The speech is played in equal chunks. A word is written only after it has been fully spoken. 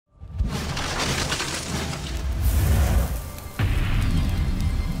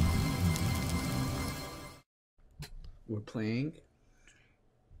We're playing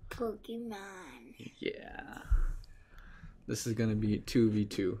Pokemon. Yeah. This is gonna be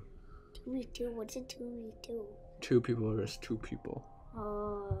 2v2. 2v2? What's a 2v2? 2 people versus 2 people.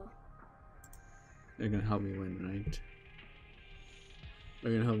 Oh. They're gonna help me win, right?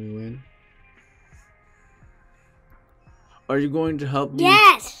 They're gonna help me win. Are you going to help me?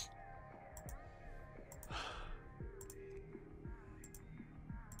 Yes!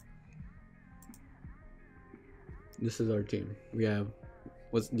 This is our team. We have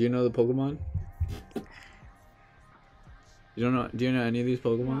do you know the Pokemon? You don't know do you know any of these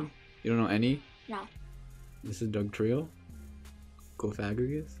Pokemon? No. You don't know any? No. This is Dugtrio,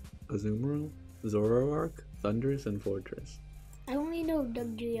 Gofagrigus, Azumarill, Zoroark, Thundurus, and Fortress. I only know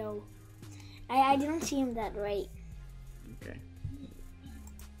Dugtrio. I didn't see him that right. Okay.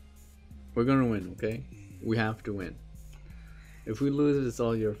 We're gonna win, okay? We have to win. If we lose, it's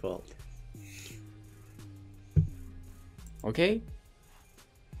all your fault. Okay?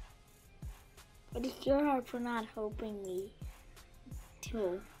 But it's your heart for not helping me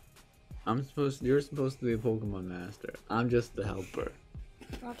too. You're supposed to be a Pokemon master. I'm just the helper.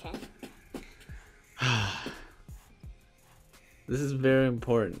 Okay. This is very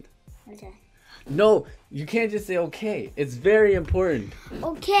important. Okay. No, you can't just say okay. It's very important.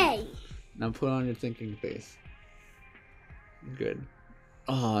 Okay. Now put on your thinking face. Good.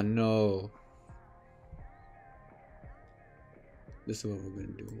 Oh no. This is what we're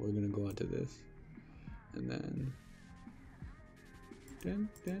gonna do. We're gonna go into this. And then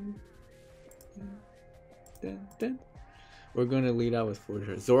we're gonna lead out with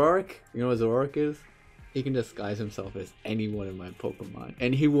Fortress. Zoroark, you know what Zoroark is? He can disguise himself as any one of my Pokemon.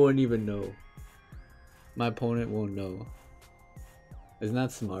 And he won't even know. My opponent won't know. Isn't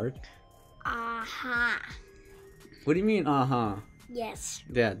that smart? Aha. What do you mean, uh-huh? Yes.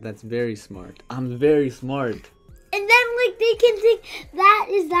 Yeah, that's very smart. I'm very smart. And then, like, they can think that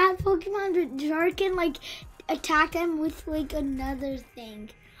is that Pokemon, but Shark can, like, attack them with, like, another thing.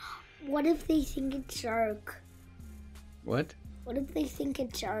 What if they think it's Shark? What? What if they think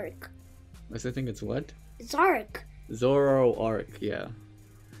it's Shark? I think it's what? Zark. Zoroark, yeah.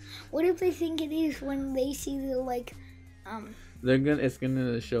 What if they think it is when they see the, like, It's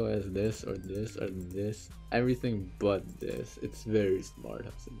gonna show as this or this or this. Everything but this. It's very smart.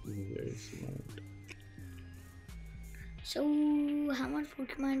 It's very smart. So, how much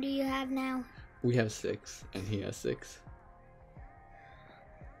Pokemon do you have now? We have 6, and he has 6.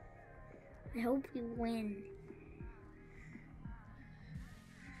 I hope you win.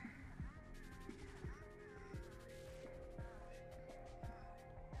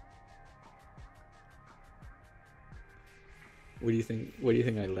 What do you think? What do you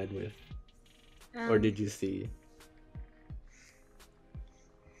think I led with? Or did you see?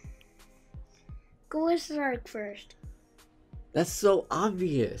 Go with Zark first. That's so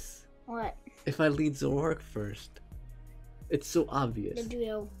obvious. What? If I lead Zoroark first. It's so obvious. The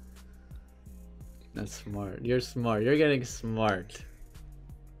duo. That's smart. You're smart. You're getting smart.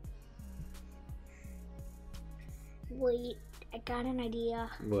 Wait, I got an idea.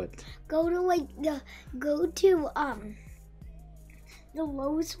 What? Go to the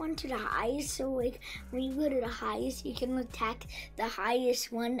lowest one to the highest. So like when you go to the highest, you can attack the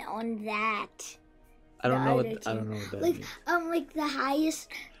highest one on that. I don't know what that like means. Like the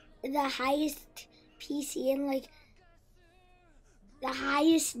highest PC and like the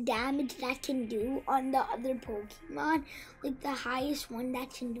highest damage that can do on the other Pokemon, like the highest one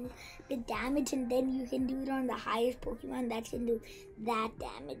that can do the damage, and then you can do it on the highest Pokemon that can do that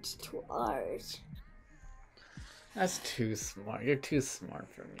damage to ours. That's too smart. You're too smart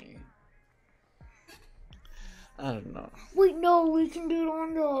for me. I don't know. Wait, no, we can do it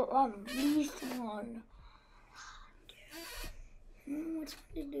on the least one. What's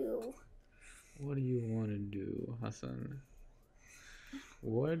to do? What do you want to do, Hassan?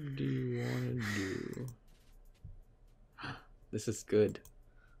 What do you want to do? This is good.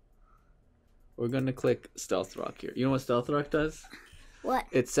 We're gonna click Stealth Rock here. You know what Stealth Rock does? What?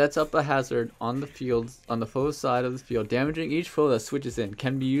 It sets up a hazard on the field, on the foe's side of the field, damaging each foe that switches in.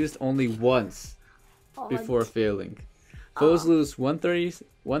 Can be used only once before failing. Foes lose 1/32nd,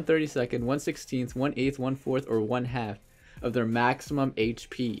 1/16th, 1/8, 1/4, or 1/2 of their maximum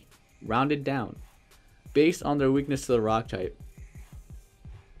HP, rounded down, based on their weakness to the rock type.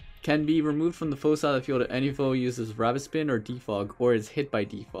 Can be removed from the foe side of the field if any foe uses Rapid Spin or Defog or is hit by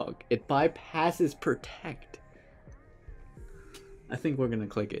Defog. It bypasses Protect. I think we're gonna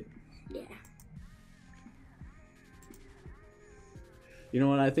click it. Yeah. You know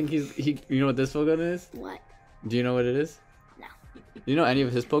what I think you know what this Pokemon is? What? Do you know what it is? No. Do you know any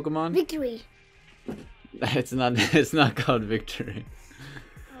of his Pokemon? Victory. It's not. It's not called Victory.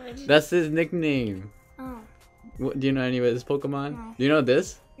 That's his nickname. Oh. What, do you know any of his Pokemon? No. Do you know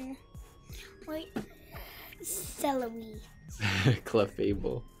this? Wait. Celery.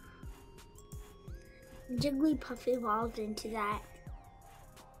 Clefable. Jigglypuff evolved into that.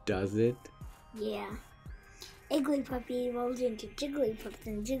 Does it? Yeah. Igglypuff evolved into Jigglypuff,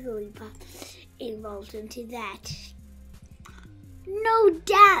 and Jigglypuff evolved into that. No,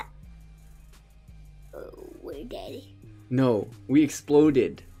 Dad! Oh, we're Daddy. No, we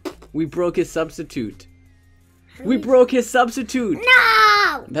exploded. We broke his substitute. We broke his substitute!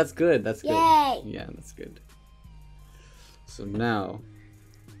 No! That's good, that's good. Yay! Yeah, that's good. So now,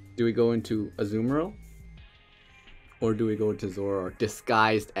 do we go into Azumarill? Or do we go into Zoroark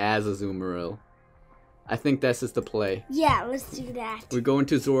disguised as Azumarill? I think that's just the play. Yeah, let's do that. We go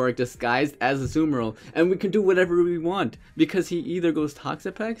into Zoroark disguised as Azumarill, and we can do whatever we want because he either goes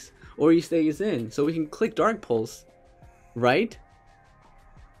Toxapex or he stays in. So we can click Dark Pulse, right?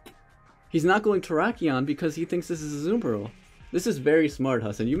 He's not going Terrakion because he thinks this is Azumarill. This is very smart,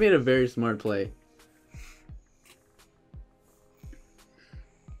 Hassan. You made a very smart play.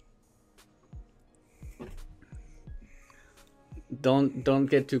 Don't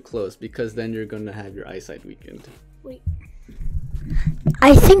get too close because then you're gonna have your eyesight weakened. Wait.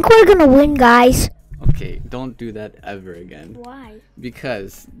 I think we're gonna win, guys. Okay, don't do that ever again. Why?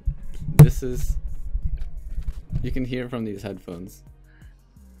 Because this is... You can hear from these headphones.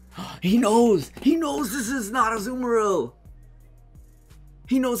 He knows! He knows this is not Azumarill!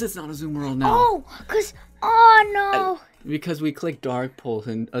 He knows it's not Azumarill now. Oh, oh no! Because we clicked Dark Pulse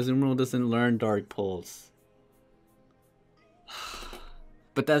and Azumarill doesn't learn Dark Pulse.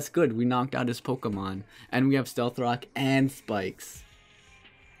 But that's good. We knocked out his Pokemon. And we have Stealth Rock and Spikes.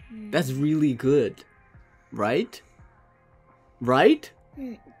 That's really good. Right? Right?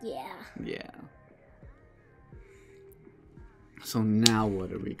 Yeah. Yeah. So now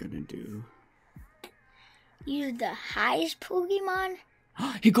what are we gonna do? Use the highest Pokemon?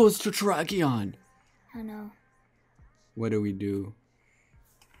 He goes to Terrakion! Oh no. What do?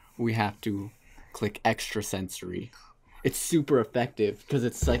 We have to click Extra Sensory. It's super effective because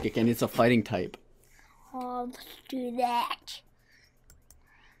it's psychic and it's a fighting type. Oh, let's do that.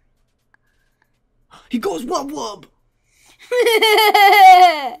 He goes Wub Wub!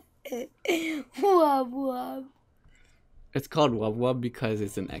 Wub Wub. It's called Wub Wub because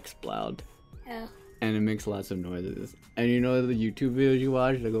it's an X-Cloud. Oh. And it makes lots of noises. And you know the YouTube videos you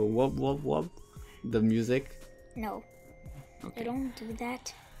watch that go Wub Wub Wub? The music? No. Okay. I don't do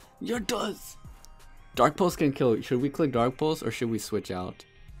that. Yeah, it does! Dark Pulse can kill. Should we click Dark Pulse or should we switch out?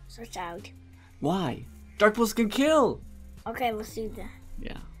 Switch out. Why? Dark Pulse can kill! Okay, let's do that.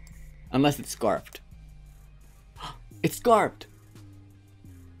 Yeah. Unless it's Scarfed. It's Scarfed!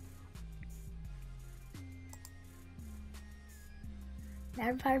 None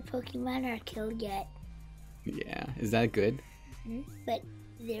of our Pokemon are killed yet. Yeah. Is that good? But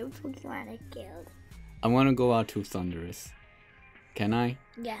their Pokemon are killed. I want to go out to Thundurus. Can I?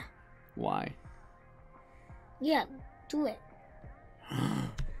 Yeah. Why? Yeah, do it.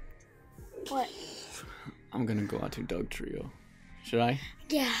 What? I'm gonna go out to Dugtrio. Should I?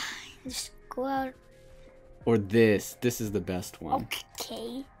 Yeah, just go out. Or this. This is the best one.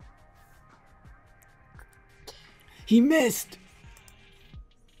 Okay. He missed!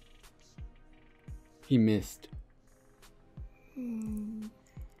 He missed.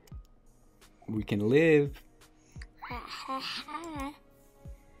 We can live.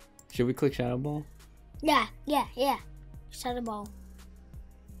 Should we click Shadow Ball? Yeah. Shadow Ball.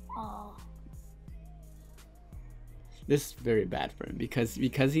 Oh. This is very bad for him because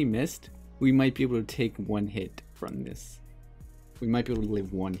he missed. We might be able to take one hit from this. We might be able to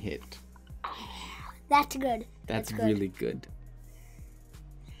live one hit. That's good. That's really good.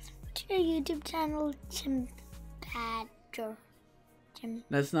 What's your YouTube channel? Chimpact.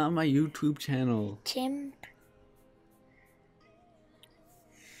 That's not my YouTube channel. Chimp.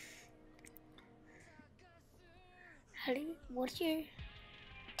 What's your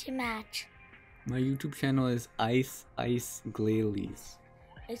match? My YouTube channel is Ice Glalie.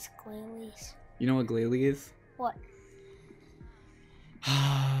 Ice Glalie. You know what Glalie is? What?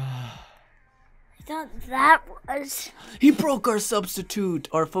 I thought that was... He broke our substitute,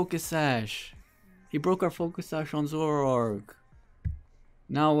 our Focus Sash. He broke our Focus Sash on Zoroark.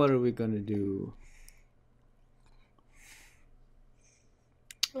 Now what are we gonna do?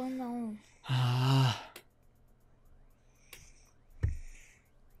 Oh no.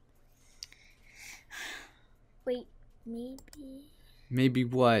 Wait, maybe... Maybe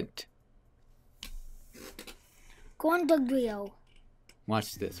what? Go on Dugtrio.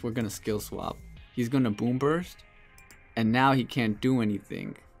 Watch this. We're gonna skill swap. he's gonna boom burst, and now he can't do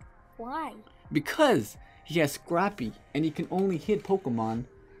anything. Why? Because he has Scrappy, and he can only hit Pokemon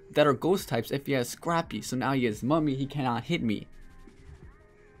that are ghost types if he has Scrappy. So now he has Mummy, he cannot hit me.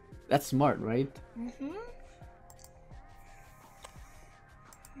 That's smart, right? Mm-hmm.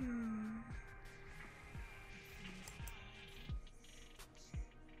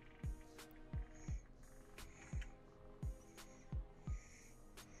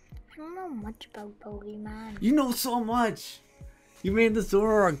 I don't know much about Pokemon. You know so much! You made the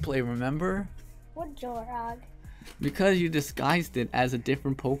Zoroark play, remember? What Zorog? Because you disguised it as a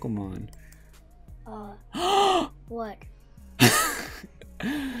different Pokemon. What?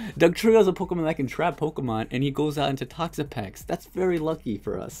 Dugtrio is a Pokemon that can trap Pokemon, and he goes out into Toxapex. That's very lucky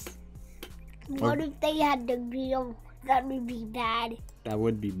for us. What if they had the real? That would be bad. That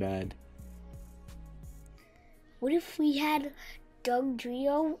would be bad. What if we had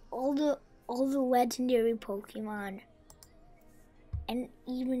Dugtrio, all the legendary Pokemon, and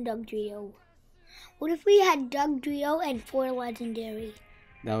even Dugtrio? What if we had Dugtrio and 4 legendary?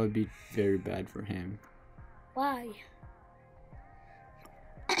 That would be very bad for him. Why?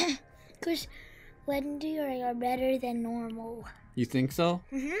 Because legendary are better than normal. You think so?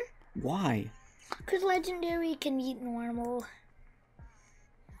 Mhm. Why? Because legendary can beat normal.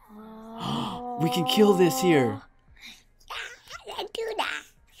 We can kill this here. Yeah, let's do that.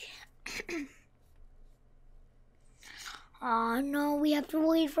 Oh no, we have to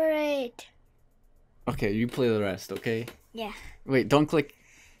wait for it. Okay, you play the rest, okay? Yeah. Wait, don't click.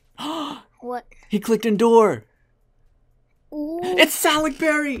 What? He clicked endure. Ooh. It's Salic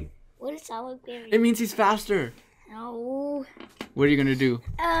Berry. What is Salic Berry? It means he's faster. No. What are you gonna do?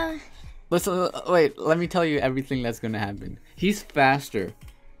 Let's wait. Let me tell you everything that's gonna happen. He's faster,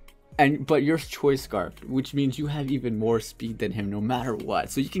 but you're Choice Scarf, which means you have even more speed than him, no matter what.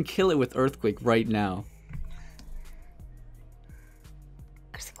 So you can kill it with Earthquake right now.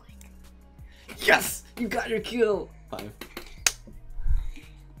 Earthquake. Yes, you got your kill. 5.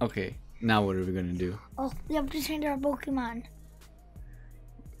 Okay, now what are we gonna do? Oh, we have to change our Pokemon.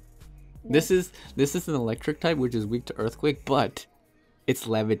 This is an electric type, which is weak to Earthquake, but it's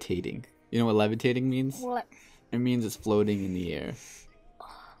levitating. You know what levitating means? What? It means it's floating in the air.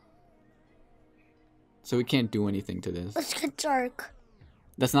 So we can't do anything to this. Let's get dark.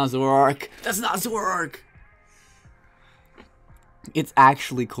 That's not Zoroark. That's not Zoroark. It's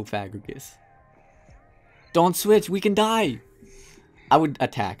actually Cofagrigus. Don't switch. We can die. I would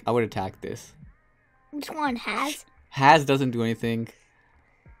attack this. Which one has? Has doesn't do anything.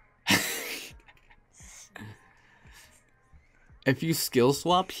 If you skill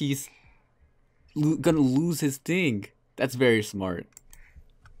swap, he's gonna lose his thing. That's very smart.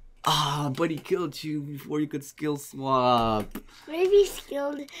 Ah, but he killed you before you could skill swap. Maybe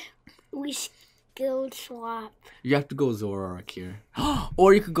we skilled swap. You have to go Zoroark here.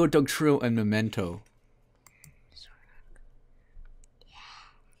 Or you could go Dugtrio and Memento.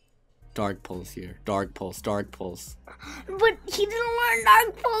 Dark Pulse here. Dark Pulse, Dark Pulse. But he didn't learn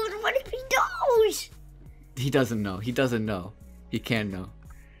Dark Pulse. What if he knows? He doesn't know. He doesn't know. He can't know.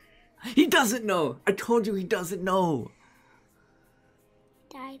 He doesn't know. I told you he doesn't know.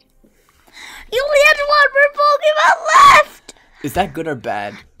 Died. He only has one more Pokemon left. Is that good or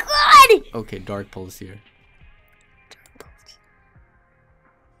bad? Good. Okay, Dark Pulse here.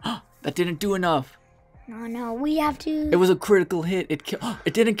 That didn't do enough. No, we have to. It was a critical hit.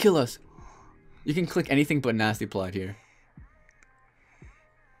 It didn't kill us. You can click anything but Nasty Plot here.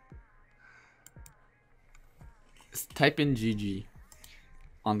 Type in GG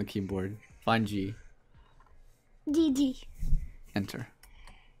on the keyboard. Find G. GG. Enter.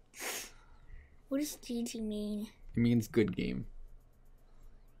 What does GG mean? It means good game.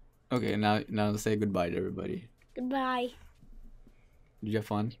 Okay, now say goodbye to everybody. Goodbye. Did you have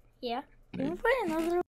fun? Yeah. Can we play another